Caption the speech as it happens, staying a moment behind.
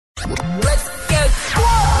Let's go.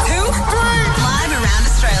 1, 2, 3. Live around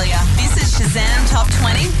Australia, this is Shazam Top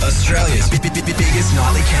 20. Australia's biggest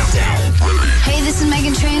nightly countdown. Hey, this is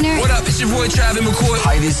Megan Trainor. What up? It's your boy Travis McCoy.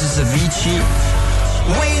 Hi, this is Avicii.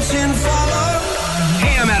 Waiting for love.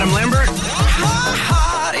 Hey, I'm Adam Lambert. My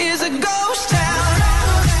heart is a ghost town.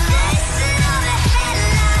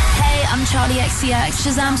 Hey, I'm Charlie XCX.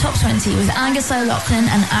 Shazam Top 20 with Angus O'Loughlin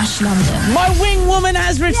and Ash London. My wing woman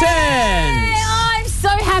has returned. I'm so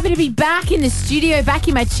happy to be back in the studio, back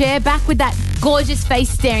in my chair, back with that gorgeous face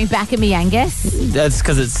staring back at me, Angus. That's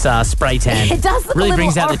because it's spray tan. It does look really a little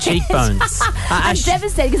brings out the orange. cheekbones. I'm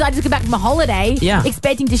devastated because I just got back from a holiday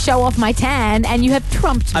expecting to show off my tan, and you have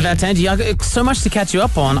trumped me. I've outtanned you. I've got so much to catch you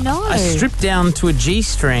up on. No. I stripped down to a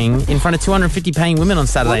G-string in front of 250 paying women on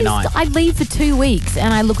Saturday night. I leave for 2 weeks,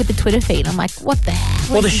 and I look at the Twitter feed, and I'm like, what the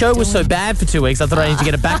hell? Well, the show was so bad for 2 weeks, I thought I need to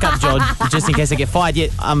get a backup job just in case I get fired.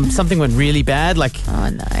 Yet something went really bad, like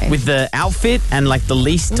with the outfit and like the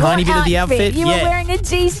least tiny bit of the outfit. You were wearing a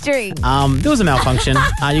G-string. There was a malfunction.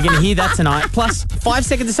 You're going to hear that tonight. Plus, 5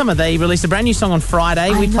 Seconds of Summer, they released a brand new song on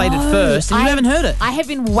Friday. We played it first, and you haven't heard it. I have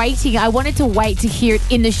been waiting. I wanted to wait to hear it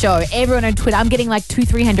in the show. Everyone on Twitter, I'm getting like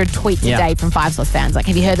 200-300 tweets a day from Five Sauce fans. Like,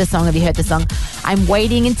 have you heard the song? Have you heard the song? I'm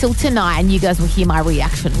waiting until tonight, and you guys will hear my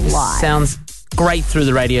reaction live. Sounds great through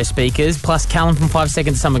the radio speakers. Plus, Callum from 5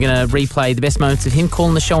 Seconds of Summer are going to replay the best moments of him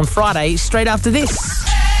calling the show on Friday straight after this.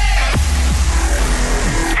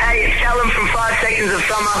 Hey, it's Callum from 5 Seconds of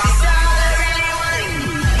Summer.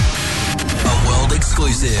 A world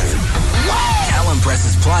exclusive. Callum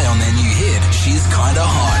presses play on their new hit, She's Kinda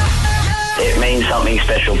Hot. It means something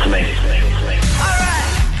special to me.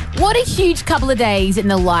 What a huge couple of days in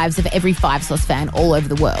the lives of every Five Sauce fan all over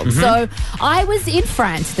the world. So I was in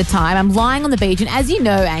France at the time. I'm lying on the beach, and as you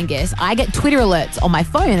know, Angus, I get Twitter alerts on my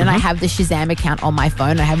phone, and I have the Shazam account on my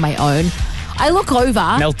phone. I have my own. I look over.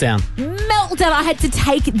 Meltdown. I had to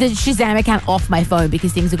take the Shazam account off my phone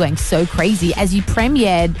because things are going so crazy as you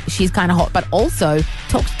premiered She's Kinda Hot, but also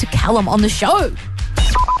talked to Callum on the show.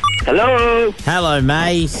 Hello. Hello,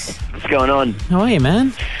 mate. What's going on? How are you,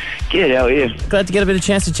 man? Good, how are you? Glad to get a bit of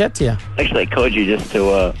chance to chat to you. Actually, I called you just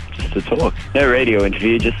to talk. No radio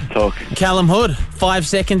interview, just to talk. Callum Hood, 5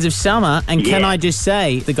 Seconds of Summer, and can I just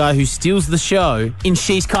say, the guy who steals the show in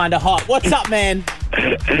She's Kinda Hot. What's up, man?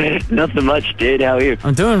 Not so much, dude. How are you?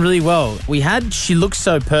 I'm doing really well. We had She Looks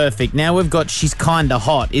So Perfect. Now we've got She's Kinda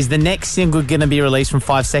Hot. Is the next single going to be released from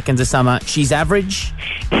 5 Seconds of Summer She's Average?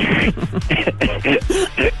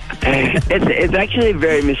 It's actually a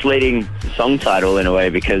very misleading song title in a way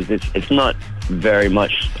because it's not very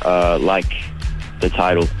much like the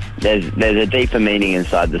title. There's a deeper meaning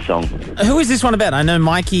inside the song. Who is this one about? I know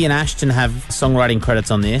Mikey and Ashton have songwriting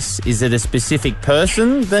credits on this. Is it a specific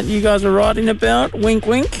person that you guys are writing about? Wink,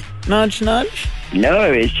 wink. Nudge, nudge.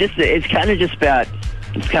 No, it's kind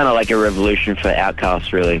of like a revolution for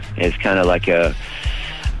Outkast, really. It's kind of like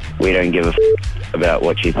we don't give a about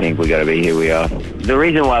what you think, we got to be, here we are. The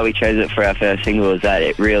reason why we chose it for our first single is that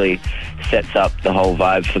it really sets up the whole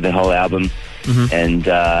vibe for the whole album. And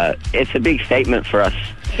it's a big statement for us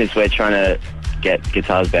since we're trying to get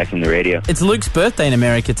guitars back in the radio. It's Luke's birthday in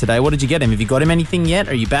America today. What did you get him? Have you got him anything yet?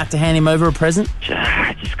 Are you about to hand him over a present?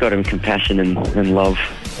 I just got him compassion and love.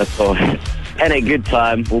 That's all. And a good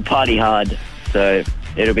time. We'll party hard. So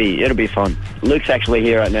it'll be fun. Luke's actually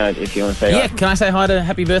here right now if you want to say hi. Yeah, can I say hi to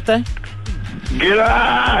happy birthday?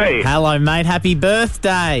 G'day! Hello, mate. Happy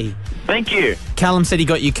birthday. Thank you. Callum said he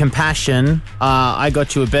got you compassion. I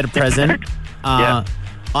got you a better present.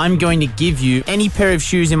 I'm going to give you any pair of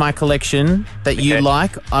shoes in my collection that you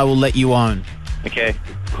like, I will let you own. Okay.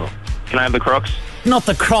 Can I have the Crocs? Not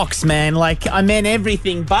the Crocs, man. Like, I meant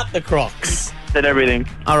everything but the Crocs. Said everything.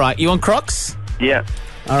 All right, you want Crocs? Yeah.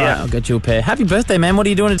 All right, I'll get you a pair. Happy birthday, man. What are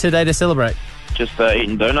you doing today to celebrate? Just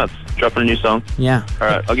eating donuts. Dropping a new song. Yeah. All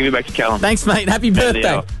right, I'll give you back to Callum. Thanks, mate. Happy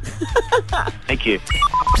birthday. Thank you.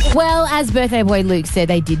 Well, as birthday boy Luke said,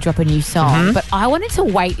 they did drop a new song, but I wanted to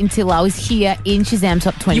wait until I was here in Shazam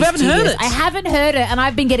Top 20 You haven't heard Studios. it? I haven't heard it, and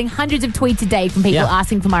I've been getting hundreds of tweets a day from people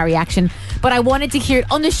asking for my reaction, but I wanted to hear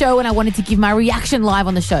it on the show, and I wanted to give my reaction live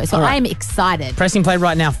on the show, so I am excited. Pressing play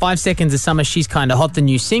right now. 5 Seconds of Summer, She's Kinda Hot, the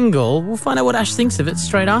new single. We'll find out what Ash thinks of it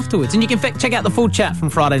straight afterwards. And you can check out the full chat from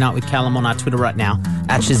Friday Night with Callum on our Twitter right now,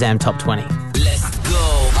 at Shazam Top 20. Let's go.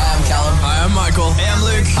 Hi, I'm Callum. Hi, I'm Michael. Hey, I'm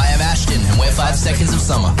Luke. Hi, I'm Ashton, and we're 5 Seconds of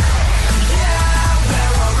Summer.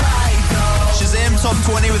 Shazam Top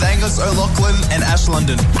 20 with Angus O'Loughlin and Ash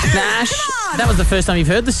London. Now, Ash, that was the first time you've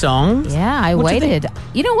heard the song. Yeah, I What'd you waited.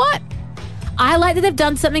 You know what? I like that they've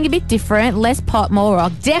done something a bit different, less pop, more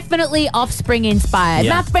rock. Definitely Offspring inspired.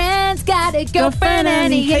 Yeah. My friend's got a girlfriend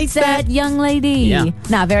and he hates that young lady. Yeah.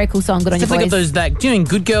 Nah, very cool song. Good on you, Definitely boys. got those, that doing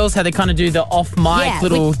Good Girls, how they kind of do the off-mic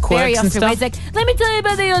little with quirks very and Offspring, where stuff. it's like, let me tell you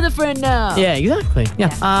about the other friend now. Yeah, exactly.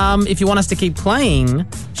 Yeah. If you want us to keep playing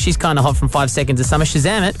She's Kind of Hot from 5 Seconds of Summer,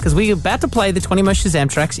 Shazam it, because we're about to play the 20 most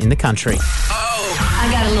Shazam tracks in the country. I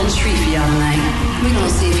got a little treat for y'all tonight. We're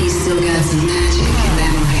gonna see if he's still got some magic in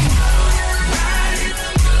that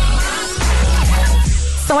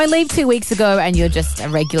So I leave 2 weeks ago and you're just a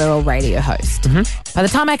regular old radio host. Mm-hmm. By the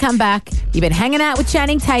time I come back, you've been hanging out with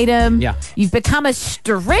Channing Tatum. Yeah. You've become a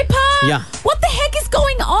stripper. Yeah. What the heck is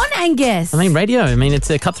going on, Angus? I mean, radio. It's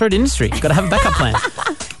a cutthroat industry. Got to have a backup plan.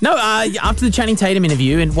 No, after the Channing Tatum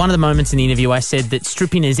interview, in one of the moments in the interview, I said that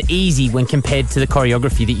stripping is easy when compared to the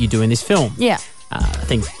choreography that you do in this film. Yeah. I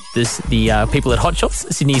think the people at Hot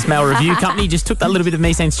Shots, Sydney's Mail Review Company, just took that little bit of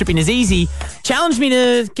me saying stripping is easy, challenged me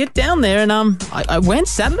to get down there, and I went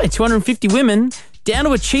Saturday, 250 women, down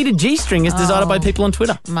to a cheated G-string as decided by people on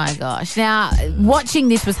Twitter. My gosh. Now, watching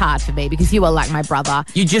this was hard for me because you are like my brother.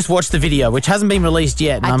 You just watched the video, which hasn't been released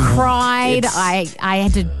yet. I cried. I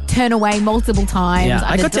had to turn away multiple times. Yeah,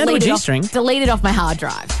 I got down to a G-string. Deleted off my hard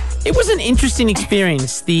drive. It was an interesting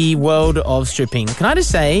experience, the world of stripping. Can I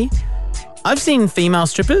just say, I've seen female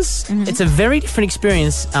strippers. Mm-hmm. It's a very different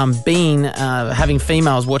experience having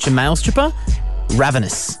females watch a male stripper.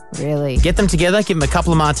 Ravenous. Really? Get them together, give them a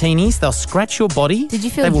couple of martinis. They'll scratch your body. Did you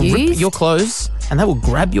feel They will rip used? your clothes and they will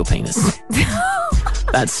grab your penis.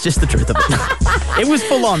 That's just the truth of it. It was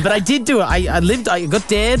full on, but I did do it. I got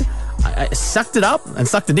dared. I sucked it up and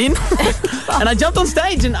sucked it in. And I jumped on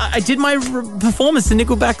stage and I did my performance to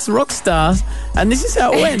Nickelback's Rockstar. And this is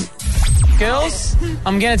how it went. Girls,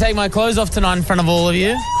 I'm going to take my clothes off tonight in front of all of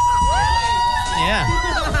you. Yeah.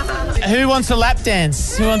 Who wants a lap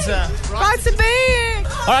dance? Who wants a... Right to be.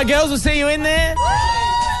 All right, girls, we'll see you in there.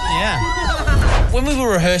 Yeah. When we were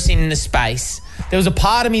rehearsing in the space, there was a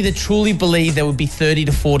part of me that truly believed there would be 30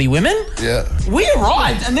 to 40 women. Yeah. We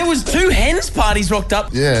arrived and there was 2 hens parties rocked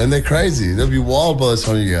up. Yeah, and they're crazy. They'll be wild by the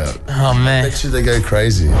time you go. Oh, man. Next year they go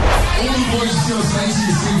crazy. All the boys and girls facing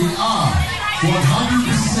this evening are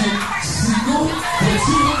 100% single, we're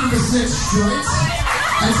 200% straight,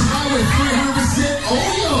 and tonight we're 300%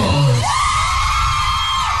 all yours.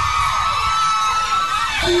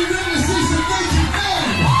 Are you ready to see some naked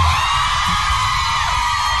men?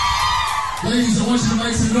 Ladies, I want you to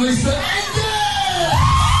make some noise for Angus!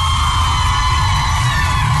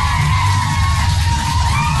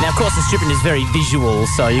 Now, of course, the stripping is very visual,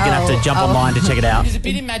 so you're going to have to jump online to check it out. There's a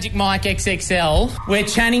bit in Magic Mike XXL where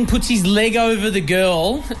Channing puts his leg over the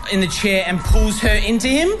girl in the chair and pulls her into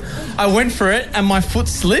him. I went for it and my foot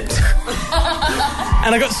slipped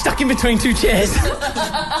and I got stuck in between 2 chairs. But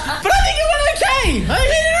I think it went okay. I think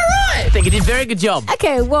it did all right. I think it did a very good job.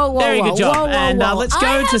 Okay, whoa. Very good job. And let's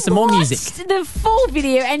go to some more music. I have watched the full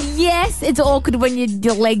video, and yes, it's awkward when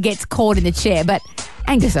your leg gets caught in the chair, but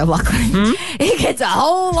Angus O'Loughlin, it gets a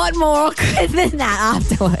whole lot more awkward than that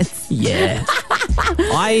afterwards. Yeah.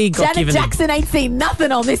 I got Janet given... Jackson ain't seen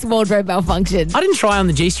nothing on this wardrobe malfunction. I didn't try on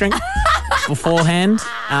the G-string beforehand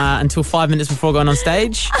until 5 minutes before going on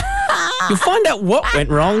stage. You'll find out what went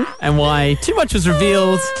wrong and why too much was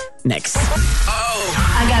revealed next.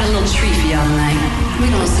 I got a little treat for y'all tonight. We're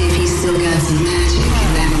gonna see if he's still got some magic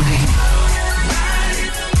in that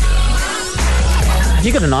Have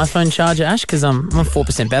you got an iPhone charger, Ash? Because I'm on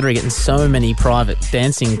 4% battery, getting so many private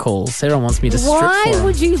dancing calls. Everyone wants me to strip for Why them.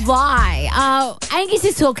 would you lie? Angus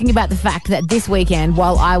is talking about the fact that this weekend,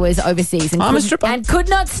 while I was overseas and, I'm a stripper. and could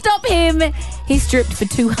not stop him, he stripped for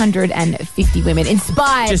 250 women,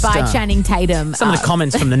 inspired by Channing Tatum. Some of the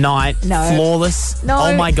comments from the night, No. flawless. No,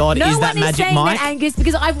 Oh my God, no is that one Magic saying Mike? that, Angus,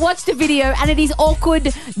 because I've watched the video and it is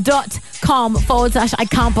awkward.com/. I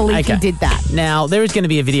can't believe he did that. Now, there is going to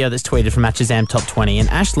be a video that's tweeted from Shazam Top 20, and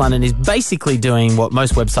Ash London is basically doing what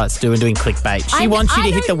most websites do and doing clickbait. She wants you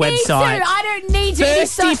to hit the website. I don't need to.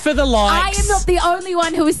 Thirsty for the likes. I am not the only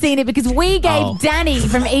one who has seen it because we gave Danny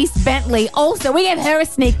from East Bentley also. We gave her a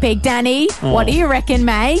sneak peek. Danny, what do you reckon,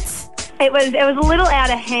 mate? It was a little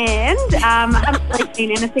out of hand. I haven't really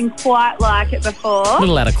seen anything quite like it before. A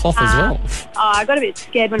little out of cloth as well. I got a bit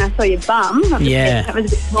scared when I saw your bum. Yeah. That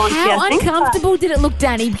was a bit raunchy, How I think, uncomfortable did it look,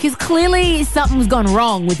 Danny? Because clearly something's gone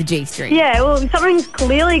wrong with the G-string. Yeah, well, something's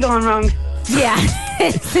clearly gone wrong. Yeah.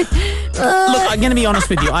 Look, I'm going to be honest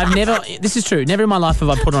with you. This is true, never in my life have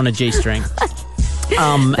I put on a G-string.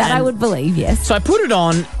 That I would believe, yes. So I put it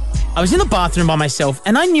on. I was in the bathroom by myself,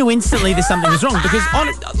 and I knew instantly that something was wrong because,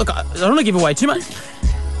 look, I don't want to give away too much.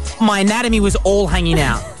 My anatomy was all hanging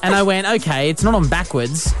out. And I went, okay, it's not on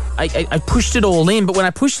backwards. I pushed it all in, but when I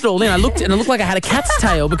pushed it all in, I looked and it looked like I had a cat's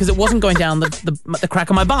tail because it wasn't going down the crack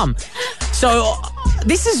of my bum. So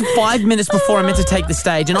this is 5 minutes before I meant to take the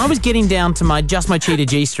stage, and I was getting down to my cheetah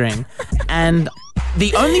G-string, and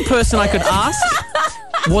the only person I could ask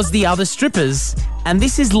was the other strippers. And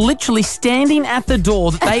this is literally standing at the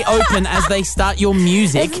door that they open as they start your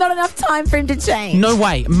music. It's not enough time for him to change. No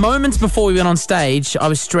way. Moments before we went on stage, I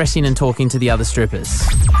was stressing and talking to the other strippers.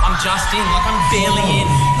 I'm just in, like I'm barely in.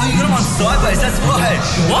 No, you got him on sideways, that's why.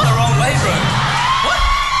 What? The wrong way, bro. What?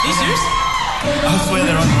 Are you serious? I swear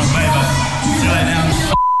they're on the wrong way, but too late now.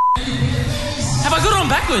 Have I got it on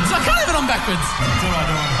backwards? I can't have it on backwards. It's all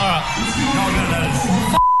right. No one's gonna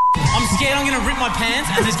notice. I'm scared I'm going to rip my pants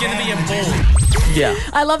and there's going to be a ball. Yeah.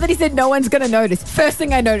 I love that he said no one's going to notice. First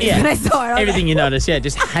thing I noticed when I saw it. Everything you notice,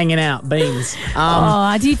 just hanging out, beans.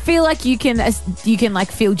 Do you feel like you can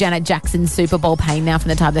like feel Janet Jackson's Super Bowl pain now from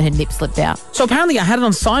the time that her nip slipped out? So apparently I had it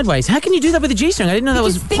on sideways. How can you do that with a G-string? I didn't know that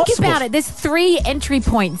was possible. Think about it. There's 3 entry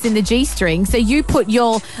points in the G-string. So you put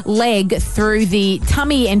your leg through the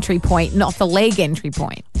tummy entry point, not the leg entry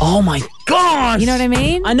point. Oh my gosh. You know what I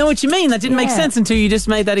mean? I know what you mean. That didn't make sense until you just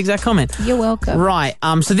made that exact comment. You're welcome. Right.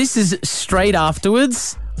 So this is straight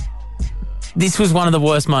afterwards. This was one of the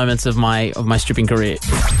worst moments of my stripping career.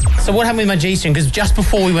 So what happened with my G-string? Because just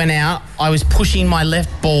before we went out, I was pushing my left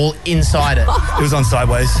ball inside it. It was on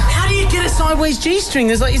sideways. How do you get a sideways G-string?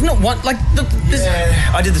 There's isn't it one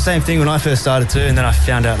Yeah, I did the same thing when I first started too, and then I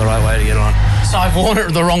found out the right way to get it on. So I've worn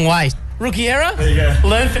it the wrong way. Rookie error? There you go.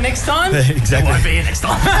 Learn for next time? Exactly. It won't be here next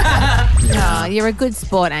time. No, you're a good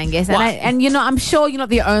sport, Angus. And I'm sure you're not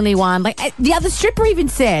the only one. Like the other stripper even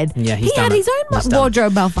said he had his own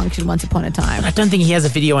wardrobe malfunction once upon a time. I don't think he has a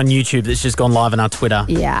video on YouTube that's just gone live on our Twitter.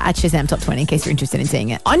 Yeah, at Shazam Top 20 in case you're interested in seeing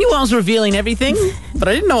it. I knew I was revealing everything, but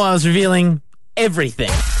I didn't know I was revealing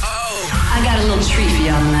everything. I got a little treat for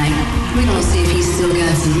y'all tonight. We're gonna see if he's still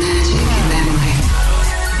got some magic in that way.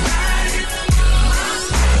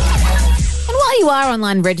 While you are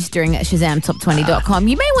online registering at ShazamTop20.com,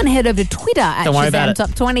 you may want to head over to Twitter at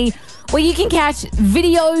ShazamTop20, where you can catch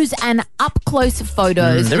videos and up-close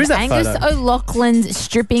photos there is of that Angus photo. O'Loughlin's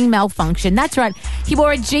stripping malfunction. That's right. He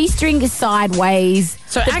wore a G-string sideways.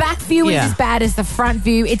 So the back view is as bad as the front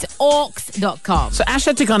view. It's orcs.com. So Ash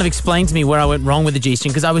had to kind of explain to me where I went wrong with the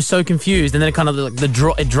G-string because I was so confused, and then it kind of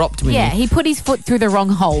it dropped me. Yeah, he put his foot through the wrong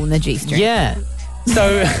hole in the G-string. Yeah.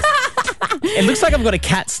 So it looks like I've got a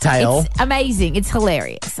cat's tail. It's amazing. It's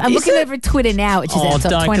hilarious. I'm looking over at Twitter now, which is Oh, at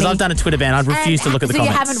Top don't, 20. because I've done a Twitter ban. I'd refuse to look at the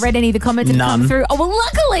comments. So you haven't read any of the comments that None. come through? Oh, well,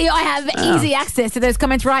 luckily I have easy access to those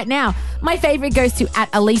comments right now. My favourite goes to at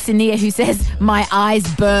Elisa Nia, who says, my eyes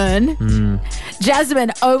burn. Jasmine,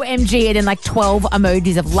 OMG, and then like 12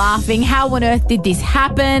 emojis of laughing. How on earth did this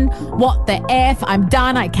happen? What the F? I'm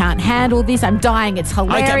done. I can't handle this. I'm dying. It's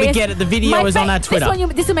hilarious. Okay, we get it. The video is on our Twitter.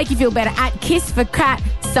 This will make you feel better. At Kiss for Cat,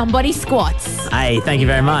 somebody squats. Hey, thank you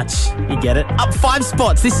very much. You get it. Up 5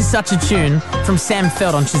 spots. This is such a tune from Sam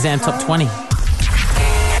Feld on Shazam Top 20. Hey,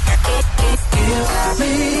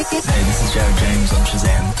 this is Jared James on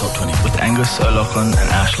Shazam Top 20 with Angus O'Loughlin and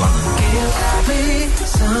Ash London.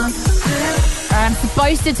 I'm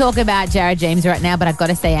supposed to talk about Jared James right now, but I've got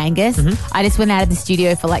to say, Angus, I just went out of the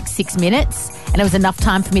studio for like 6 minutes, and it was enough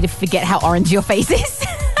time for me to forget how orange your face is.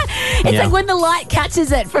 It's like when the light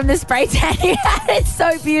catches it from the spray tan you had. It's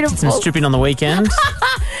so beautiful. Some stripping on the weekend.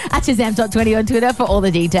 At Shazam Top 20 on Twitter for all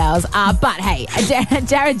the details. But hey,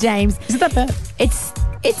 Jared James. Is it that bad? It's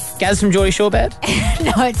Gaz from Geordie Shore bad?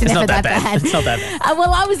 No, it's never not that that bad. bad. It's not that bad.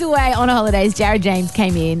 Well, I was away on holidays. Jared James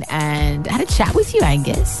came in and had a chat with you,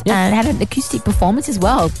 Angus, and had an acoustic performance as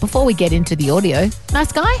well. Before we get into the audio,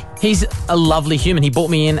 nice guy. He's a lovely human. He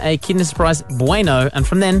bought me in a Kinder Surprise Bueno, and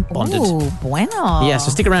from then bonded. Ooh, bueno. Yeah,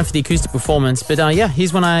 so stick around for the acoustic performance. But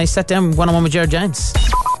here's when I sat down one-on-one with Jared James.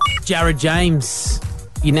 Jared James,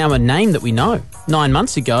 you're now a name that we know. 9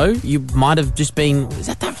 months ago, you might have just been, is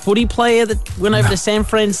that footy player that went over to San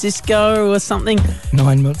Francisco or something?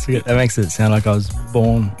 9 months ago. That makes it sound like I was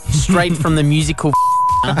born. Straight from the musical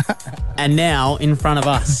and now in front of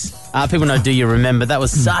us. People know Do You Remember? That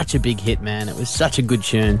was such a big hit, man. It was such a good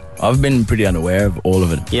tune. I've been pretty unaware of all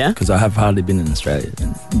of it. Yeah? Because I have hardly been in Australia.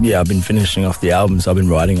 And I've been finishing off the album, so I've been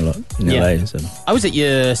writing a lot in LA. So. I was at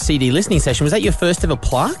your CD listening session. Was that your first ever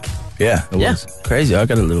plaque? Yeah, it was crazy. I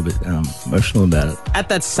got a little bit emotional about it. At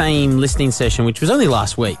that same listening session, which was only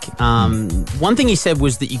last week, one thing you said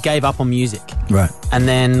was that you gave up on music. Right. And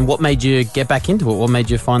then what made you get back into it? What made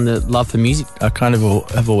you find the love for music? I kind of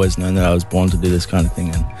have always known that I was born to do this kind of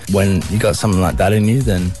thing. And when you got something like that in you,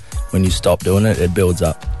 then when you stop doing it, it builds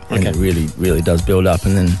up. And it really, really does build up.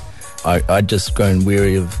 And then I'd just grown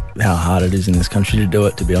weary of how hard it is in this country to do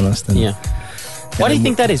it, to be honest. And, Yeah. Why do you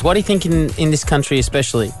think that is? Why do you think in this country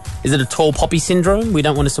especially? Is it a tall poppy syndrome? We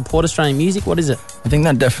don't want to support Australian music? What is it? I think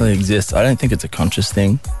that definitely exists. I don't think it's a conscious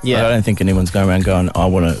thing. Yeah. Like, I don't think anyone's going around going, I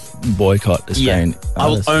want to boycott Australian I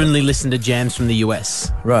will artists. only listen to jams from the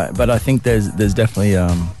US. Right, but I think there's definitely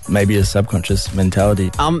maybe a subconscious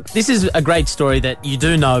mentality. This is a great story that you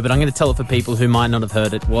do know, but I'm going to tell it for people who might not have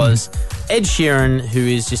heard it. Was Ed Sheeran, who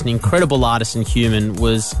is just an incredible artist and human,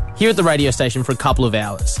 was here at the radio station for a couple of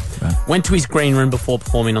hours. Right. Went to his green room before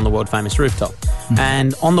performing on the world-famous rooftop.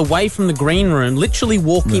 And on the way from the green room, literally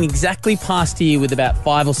walking exactly past here with about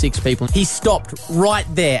 5 or 6 people, he stopped right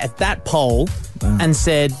there at that pole and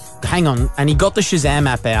said, hang on. And he got the Shazam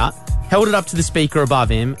app out, held it up to the speaker above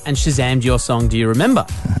him, and Shazammed your song, Do You Remember?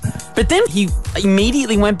 But then he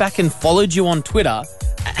immediately went back and followed you on Twitter.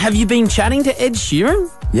 Have you been chatting to Ed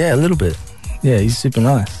Sheeran? Yeah, a little bit. Yeah, he's super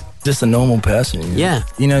nice. Just a normal person. You know? Yeah.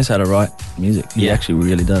 He knows how to write music. He actually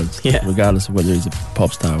really does. Yeah. Regardless of whether he's a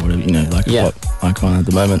pop star or whatever, like a pop icon at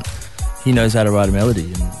the moment. He knows how to write a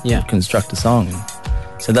melody and construct a song. And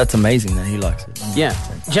so that's amazing that he likes it. Yeah.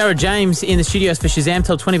 Jared James in the studio for Shazam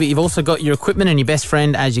Top 20, but you've also got your equipment and your best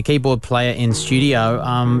friend as your keyboard player in studio.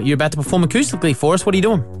 You're about to perform acoustically for us. What are you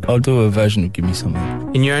doing? I'll do a version of Give Me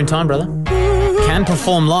Something. In your own time, brother. Can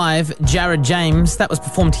perform live. Jared James. That was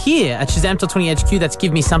performed here at Shazam Top 20 HQ. That's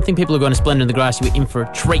Give Me Something. People are going to Splendor in the Grass. You were in for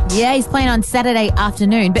a treat. Yeah, he's playing on Saturday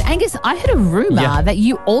afternoon. But Angus, I heard a rumour that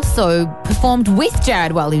you also performed with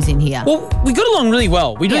Jared while he was in here. Well, we got along really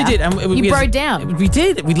well. We really did. And You broke down. We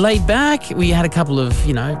did. We laid back. We had a couple of,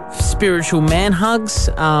 spiritual man hugs.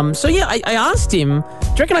 So, yeah, I asked him,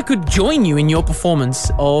 do you reckon I could join you in your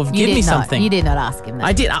performance of Give Me Something? You did not ask him that.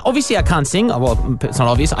 I did. Obviously, I can't sing. Well, it's not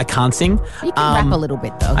obvious. I can't sing. You can rap a little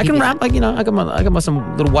bit, though. I can rap. I got my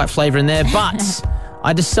some little white flavour in there. But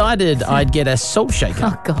I decided I'd get a salt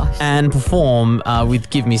shaker and perform with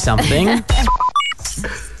Give Me Something.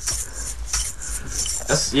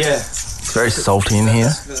 It's very salty in here.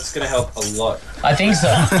 That's going to help a lot. I think so.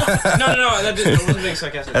 No, I wasn't being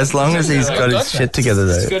sarcastic. As long as he's got his shit together,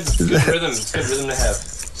 though. It's good rhythm. It's good rhythm to have.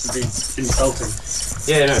 It's be insulting.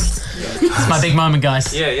 Yeah, no. It's my big moment,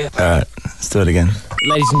 guys. Yeah. All right, let's do it again.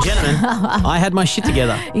 Ladies and gentlemen, I had my shit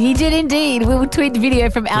together. You did indeed. We will tweet the video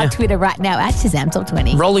from our Twitter right now at Shazam Top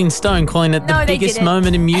 20. Rolling Stone calling it the biggest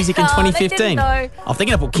moment in music in 2015. I'm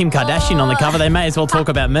thinking I put Kim Kardashian on the cover. They may as well talk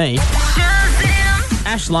about me.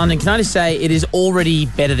 Ash London, can I just say it is already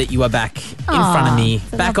better that you are back in front of me,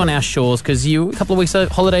 back on our shores, because you a couple of weeks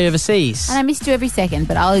holiday overseas. And I missed you every second,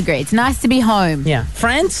 but I'll agree. It's nice to be home. Yeah.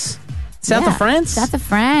 France? South of France? South of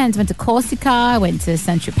France. Went to Corsica, went to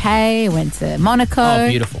Saint-Tropez, went to Monaco. Oh,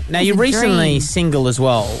 beautiful. Now, you're recently single as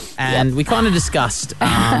well, and we kind of discussed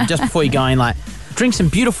just before you go in, drink some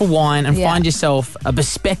beautiful wine and find yourself a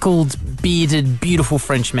bespeckled, bearded, beautiful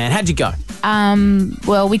French man.How'd you go?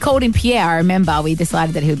 Well, we called him Pierre. I remember we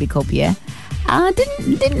decided that he would be called Pierre.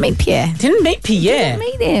 Didn't meet Pierre. Didn't meet Pierre?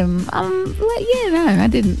 Didn't meet him. I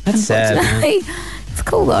didn't. That's sad, man. It's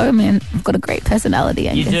cool though. I mean, I've got a great personality.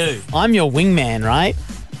 You do. I'm your wingman, right?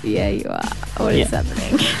 Yeah, you are. What is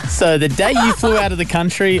happening? So the day you flew out of the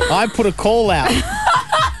country, I put a call out.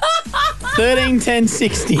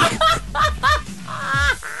 13-10-60.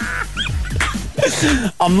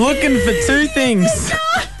 I'm looking for 2 things.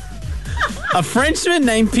 A Frenchman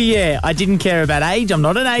named Pierre. I didn't care about age. I'm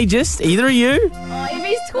not an ageist. Either are you. Oh, if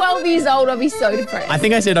he's 12 years old, I'll be so depressed. I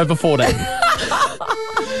think I said over 14.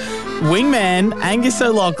 Wingman Angus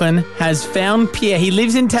O'Loughlin has found Pierre. He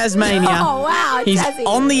lives in Tasmania. Oh, wow. He's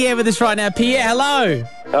on the air with us right now. Pierre, hello.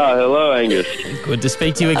 Oh, hello, Angus. Good to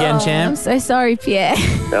speak to you again, champ. I'm so sorry, Pierre.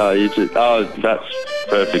 That's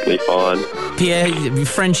perfectly fine. Pierre,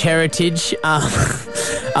 French heritage.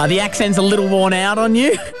 The accent's a little worn out on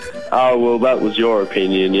you. Oh, well, that was your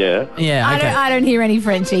opinion, yeah. Yeah, okay. I don't hear any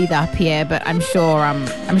French either, Pierre, but I'm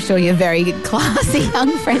sure you're a very classy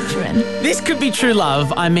young Frenchman. This could be true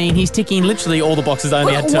love. I mean, he's ticking literally all the boxes. I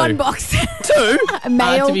only had 2. 1 box. 2? A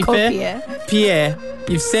male to be called fair, Pierre,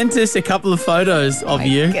 you've sent us a couple of photos of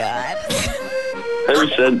you. God. Who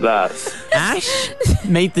sent that? Ash,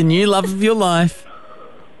 meet the new love of your life,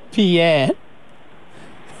 Pierre.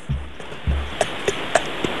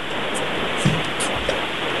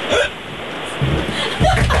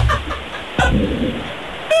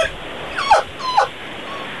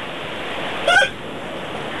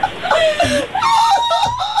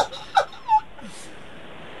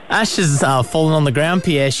 Ash has fallen on the ground,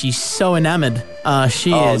 Pierre. She's so enamoured.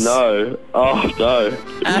 She is. Oh, no.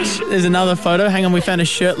 Ash, there's another photo. Hang on, we found a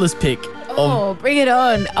shirtless pic. Oh, bring it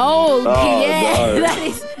on. Oh, Pierre. no. That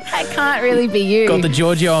is... That can't really be you. Got the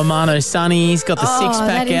Giorgio Armano sunnies, got the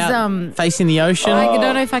six-pack that is, out, facing the ocean. I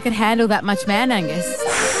don't know if I could handle that much man, Angus.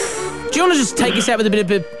 Do you want to just take us out with a bit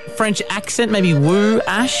of a French accent? Maybe woo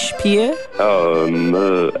Ash, Pierre?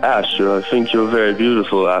 Ash, I think you're very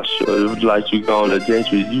beautiful, Ash. I would like to go on a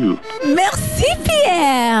date with you. Merci,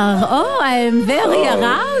 Pierre. Oh, I'm very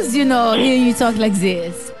aroused, hearing you talk like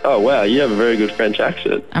this. Oh, wow, you have a very good French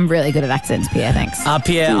accent. I'm really good at accents, Pierre, thanks.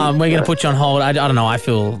 Pierre, we're going to put you on hold. I don't know, I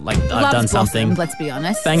feel like I've done something. Blossomed, let's be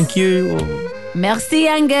honest. Thank you. Merci,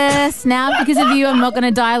 Angus. Now, because of you, I'm not going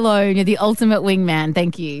to die alone. You're the ultimate wingman.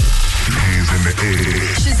 Thank you.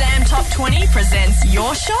 Shazam Top 20 presents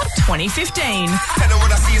Your Shot 2015.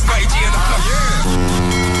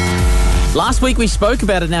 Last week we spoke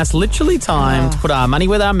about it. Now it's literally time to put our money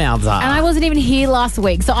where our mouths are. And I wasn't even here last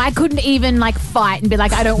week, so I couldn't even fight and be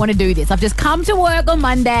like, I don't want to do this. I've just come to work on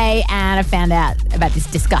Monday and I found out about this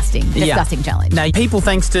disgusting challenge. Now, people,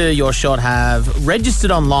 thanks to Your Shot, have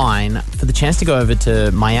registered online for the chance to go over to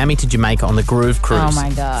Miami to Jamaica on the Groove Cruise. Oh,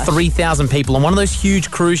 my gosh. 3,000 people on one of those huge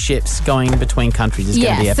cruise ships going between countries is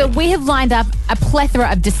going to be epic. So we have lined up a plethora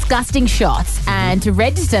of disgusting shots, and to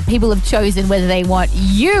register, people have chosen whether they want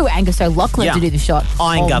you, Angus O'Loughlin, to do the shot.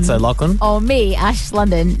 Iron Guts O'Loughlin. Or me, Ash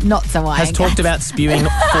London, not so Iron Has talked about spewing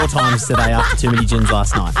 4 times today after too many gins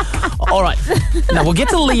last night. All right. Now, we'll get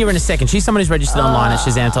to Leah in a second. She's someone who's registered online at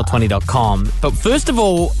ShazamTop20.com. But first of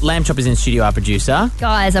all, Lamb Chop is in studio, our producer.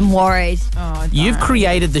 Guys, I'm worried. You've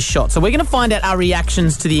created the shot. So we're going to find out our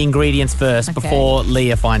reactions to the ingredients first before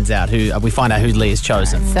Leah finds out who Leah's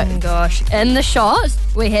chosen. Oh, gosh. In the shot,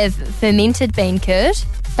 we have fermented bean curd.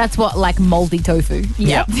 That's what, like moldy tofu?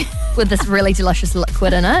 Yep. With this really delicious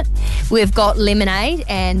liquid in it. We've got lemonade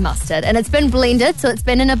and mustard. And it's been blended, so it's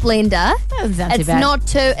been in a blender. It's not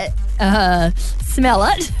too... smell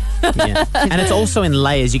it. Yeah. And it's also in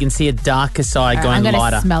layers. You can see a darker side going lighter.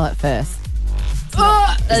 I'm going to smell it first.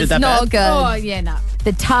 Is it that not bad? good. Oh, yeah, no.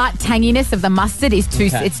 The tart tanginess of the mustard is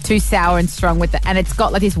it's too sour and strong with it, and it's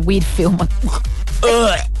got like this weird film.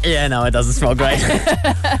 Yeah, no, it doesn't smell great.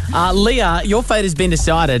 Leah, your fate has been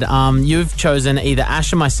decided. You've chosen either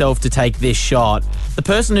Ash or myself to take this shot. The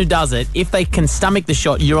person who does it, if they can stomach the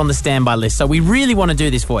shot, you're on the standby list. So we really want to do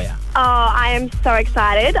this for you. Oh, I am so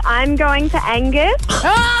excited. I'm going to Angus.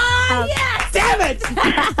 Yes! Damn it!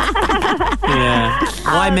 Yeah.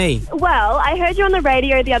 Why me? Well, I heard you on the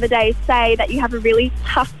radio the other day say that you have a really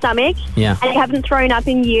tough stomach. Yeah. And you haven't thrown up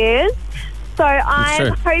in years. So I'm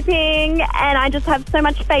true. hoping, and I just have so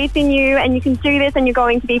much faith in you, and you can do this, and you're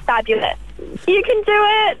going to be fabulous. You can do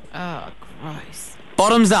it. Oh, gross.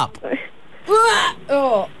 Bottoms up.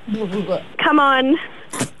 Come on.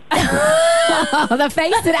 The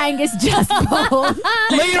face that Angus just pulled.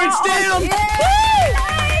 Leah, it's down.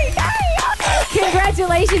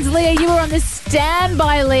 Congratulations, Leah. You were on the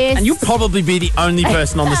standby list. And you'll probably be the only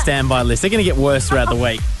person on the standby list. They're going to get worse throughout the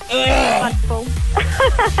week. Wonderful.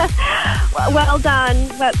 Well done.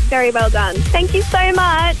 Very well done. Thank you so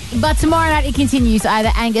much. But tomorrow night it continues.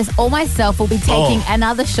 Either Angus or myself will be taking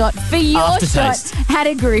another shot for your Aftertaste. shot at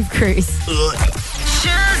a Groove Cruise.